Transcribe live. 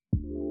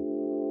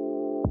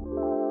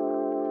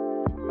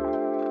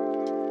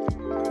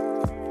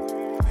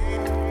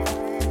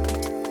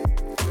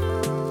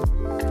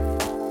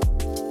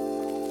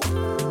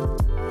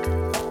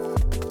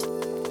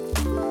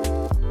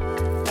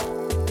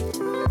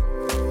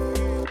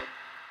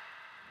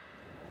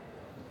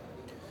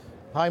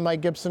Hi,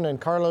 Mike Gibson and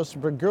Carlos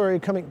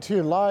Breguri coming to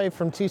you live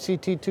from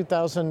TCT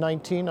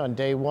 2019 on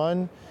day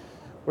one.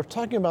 We're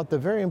talking about the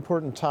very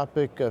important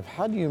topic of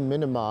how do you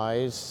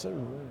minimize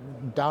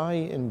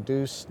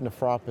dye-induced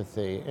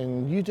nephropathy.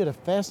 And you did a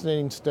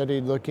fascinating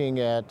study looking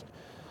at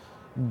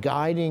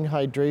guiding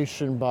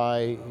hydration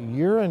by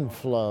urine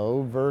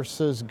flow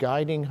versus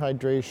guiding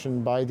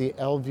hydration by the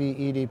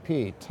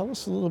LVEDP. Tell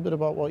us a little bit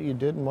about what you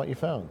did and what you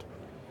found.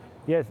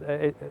 Yes,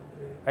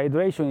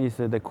 hydration is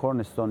the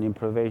cornerstone in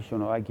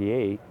prevention of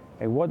IgA,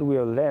 and what we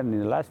have learned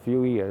in the last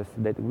few years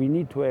that we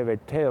need to have a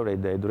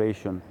tailored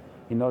hydration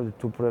in order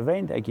to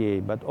prevent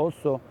IgA, but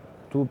also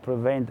to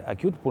prevent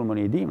acute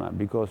pulmonary edema,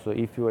 because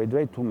if you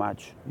hydrate too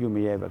much, you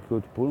may have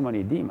acute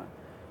pulmonary edema.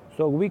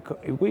 So we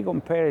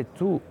compare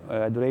two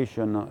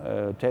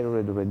hydration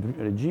tailored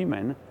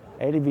regimen,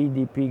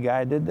 LVEDP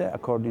guided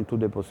according to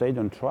the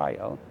Poseidon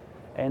trial,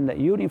 and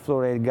urine flow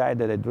rate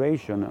guided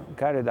hydration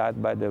carried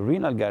out by the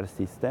RenalGuard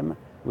system,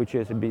 which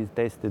has been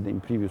tested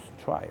in previous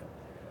trial.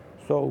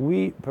 So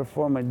we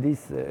performed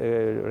this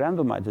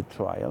randomized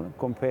trial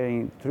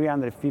comparing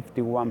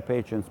 351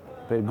 patients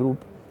per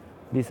group.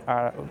 These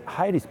are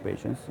high-risk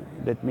patients,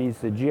 that means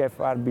the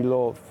GFR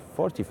below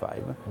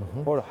 45,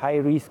 or high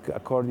risk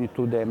according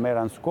to the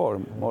Meran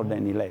score, more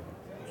than 11.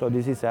 So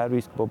this is a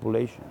high-risk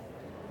population.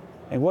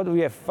 And what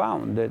we have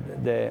found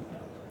that the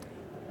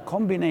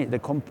combined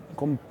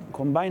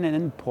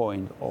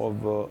endpoint of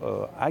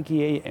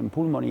IgA and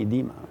pulmonary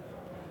edema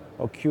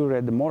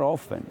occurred more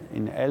often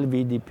in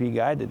LVEDP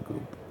guided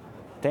group,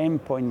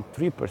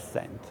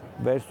 10.3%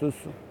 versus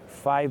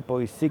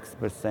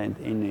 5.6%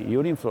 in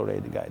urine flow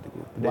rate guided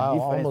group. The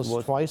difference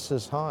was twice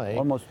as high.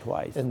 Almost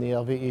twice. In the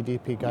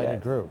LVEDP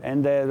guided group.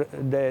 And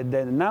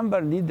the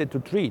number needed to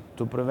treat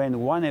to prevent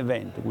one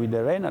event with the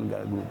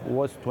RenalGuard group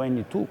was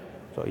 22,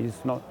 so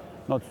it's not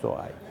so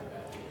high.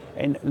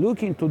 And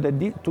looking to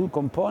the two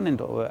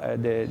components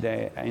of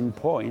the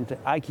endpoint,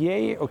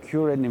 IgA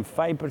occurred in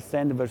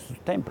 5% versus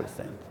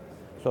 10%.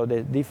 So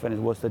the difference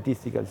was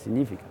statistically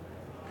significant.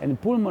 And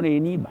pulmonary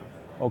edema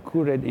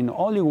occurred in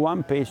only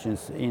one patient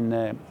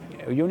in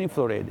urine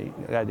flow rate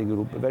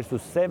group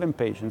versus 7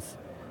 patients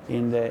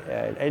in the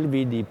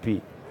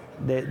LVEDP.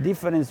 The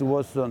difference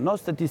was not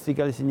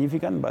statistically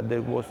significant, but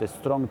there was a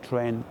strong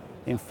trend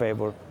in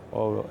favor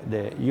of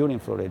the urine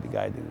flow rate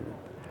guided group.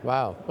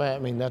 Wow, well, I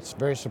mean, that's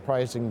very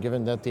surprising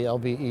given that the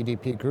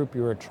LVEDP group,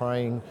 you were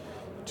trying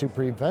to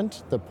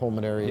prevent the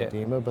pulmonary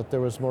edema, but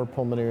there was more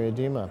pulmonary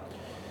edema.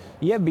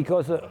 Yeah,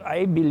 because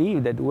I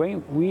believe that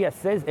when we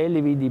assess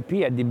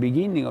LVEDP at the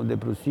beginning of the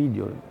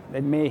procedure,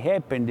 that may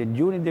happen that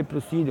during the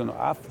procedure,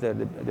 after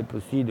the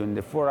procedure, in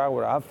the 4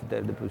 hours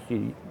after the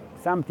procedure,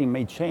 something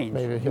may change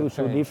due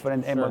to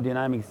different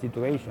hemodynamic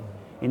situation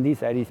in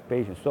these high-risk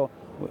patients. So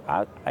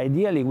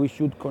ideally, we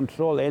should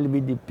control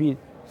LVEDP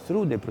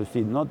through the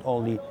procedure, not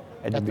only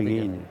at the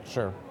beginning.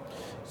 Sure.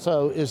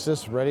 So is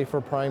this ready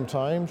for prime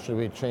time? Should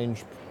we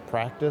change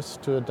practice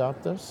to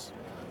adopt this?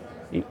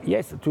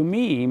 Yes, to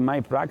me, in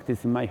my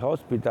practice, in my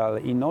hospital,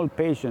 in all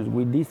patients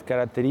with these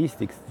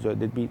characteristics, so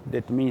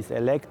that means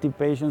elective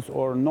patients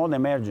or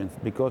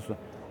non-emergent, because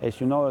as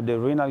you know, the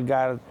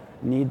RenalGuard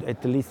need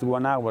at least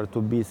 1 hour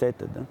to be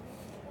settled.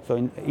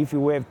 So if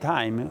you have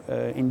time,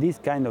 in this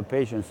kind of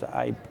patients,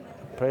 I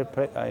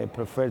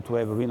prefer to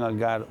have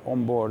RenalGuard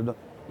on board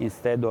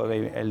instead of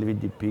a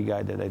LVEDP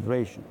guided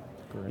hydration,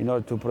 in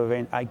order to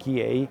prevent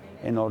IgA,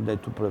 in order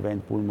to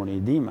prevent pulmonary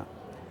edema.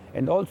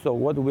 And also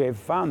what we have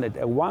found that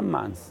 1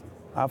 month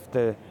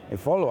after a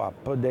follow-up,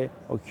 the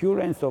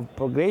occurrence of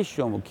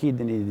progression of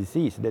kidney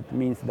disease, that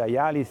means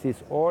dialysis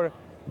or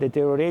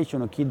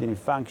deterioration of kidney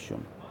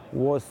function,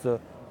 was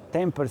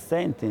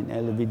 10% in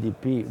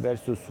LVEDP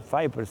versus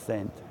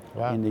 5%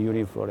 in the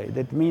urine flow rate.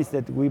 That means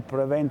that we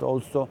prevent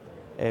also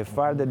a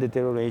further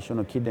deterioration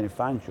of kidney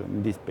function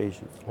in these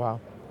patients. Wow.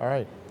 All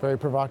right. Very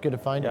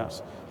provocative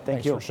findings. Yeah.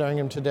 Thanks for sharing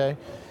them today.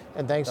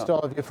 And thanks to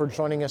all of you for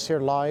joining us here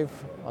live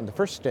on the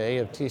first day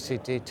of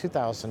TCT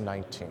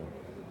 2019.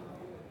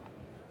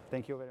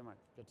 Thank you very much.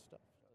 Good stuff.